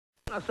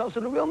ourselves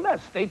in a real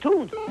mess. Stay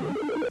tuned.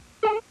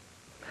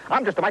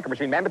 I'm just a micro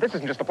machine, man, but this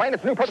isn't just a plane.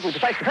 It's a new perfectly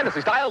precise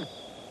dependency styled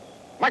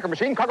micro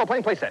machine cargo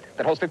plane playset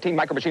that holds 15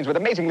 micro machines with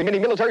amazingly mini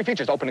military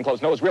features. Open and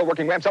closed nose, real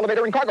working ramps,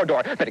 elevator, and cargo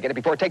door. Better get it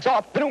before it takes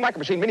off. The new micro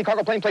machine mini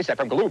cargo plane playset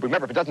from Galoob.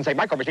 Remember, if it doesn't say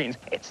micro machines,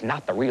 it's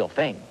not the real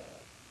thing.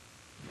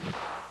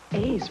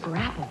 A's for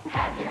apple.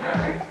 Have you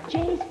heard?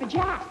 J's for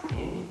Jack.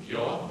 Move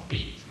your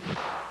feet.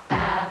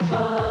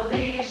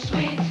 Apple-y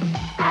sweet,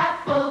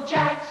 Apple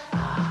Jacks.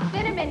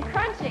 Cinnamon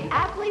crunchy,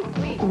 apple-y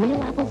sweet.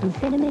 Real apples and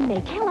cinnamon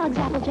make Kellogg's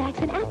Apple Jacks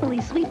an apple-y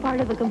sweet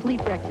part of a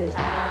complete breakfast.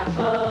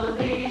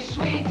 Apple-y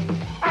sweet,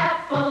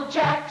 Apple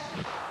Jacks.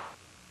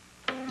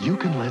 You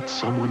can let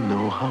someone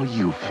know how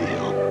you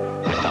feel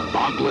with the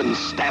Boglin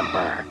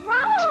Stamper.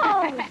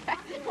 Wrong!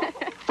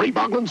 Free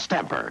Boglin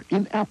Stamper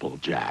in Apple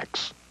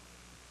Jacks.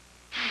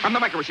 I'm the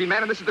Micro Machine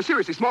Man, and this is the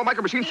Seriously Small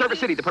Micro Machine Service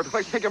City, the perfect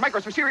place to take your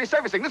micros for serious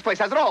servicing. This place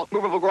has it all.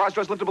 Movable garage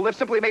doors, liftable lifts,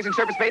 simply amazing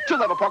service space,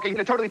 two-level parking,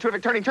 and a totally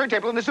terrific turning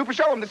turntable in the super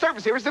showroom. The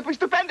service here is simply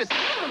stupendous.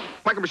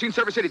 Micro Machine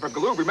Service City from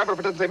Galoob. Remember, if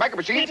it doesn't say Micro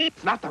Machine,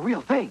 it's not the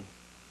real thing.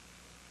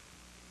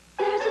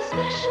 There's a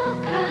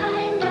special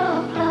kind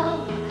of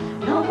love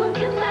no one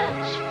can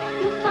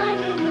match. You'll find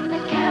it in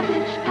the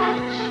Cabbage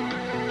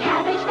Patch.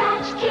 Cabbage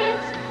Patch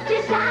Kids,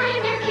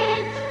 designer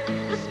kids,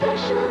 a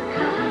special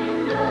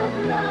kind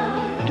of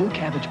love. New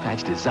Cabbage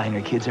Patch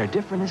designer kids are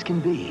different as can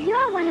be.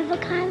 You're one of a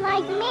kind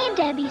like me,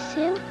 Debbie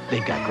Sue.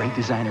 They've got great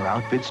designer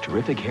outfits,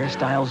 terrific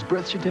hairstyles,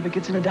 birth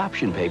certificates, and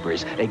adoption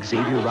papers.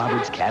 Xavier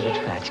Roberts Cabbage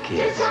Patch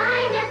Kids.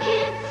 Designer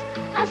kids,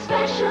 a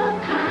special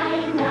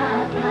kind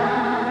of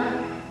love.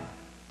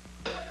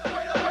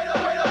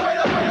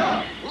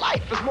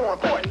 Life is more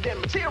important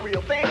than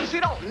material things. You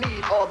don't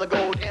need all the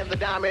gold and the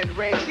diamond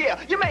rings. Yeah,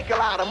 you make a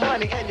lot of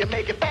money and you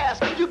make it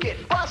fast. You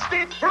get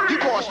busted, you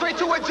going straight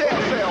to a jail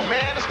cell,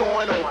 man. It's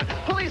going on.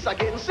 Police are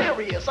getting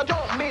serious. I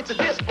don't mean to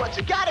diss, but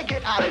you gotta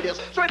get out of this.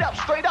 Straight up,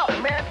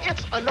 man.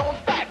 It's a known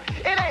fact.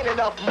 It ain't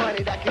enough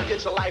money that can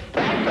get your life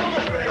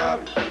back. Straight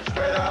up,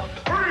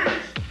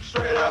 freeze.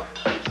 Straight up,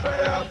 freeze.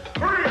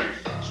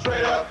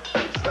 Straight up,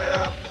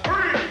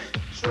 freeze.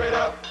 Straight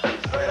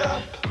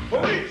up,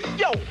 police.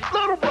 Yo,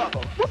 little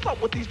brother, what's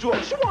up with these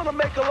drugs? You want to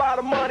make a lot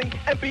of money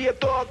and be a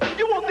thug?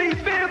 You want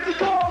these fancy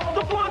cars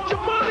to flaunt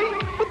your money?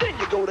 But then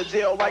you go to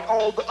jail like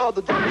all the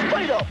other drugs.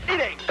 Straight up, it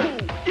ain't cool.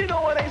 You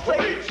know it ain't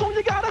safe. So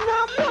you got a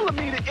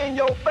 9mm in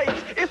your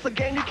face. It's a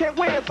game you can't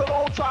win, so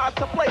don't try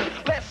to play.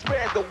 Let's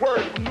spread the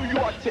word from New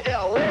York to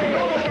L.A.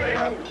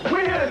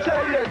 We're here to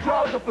tell you that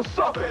drugs are for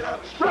suckers.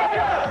 Straight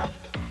up,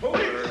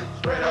 police.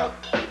 Straight up,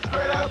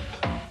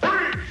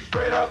 freeze.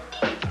 Straight up,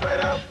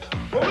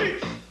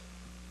 police.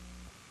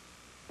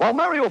 While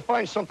Mario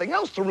finds something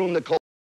else to ruin the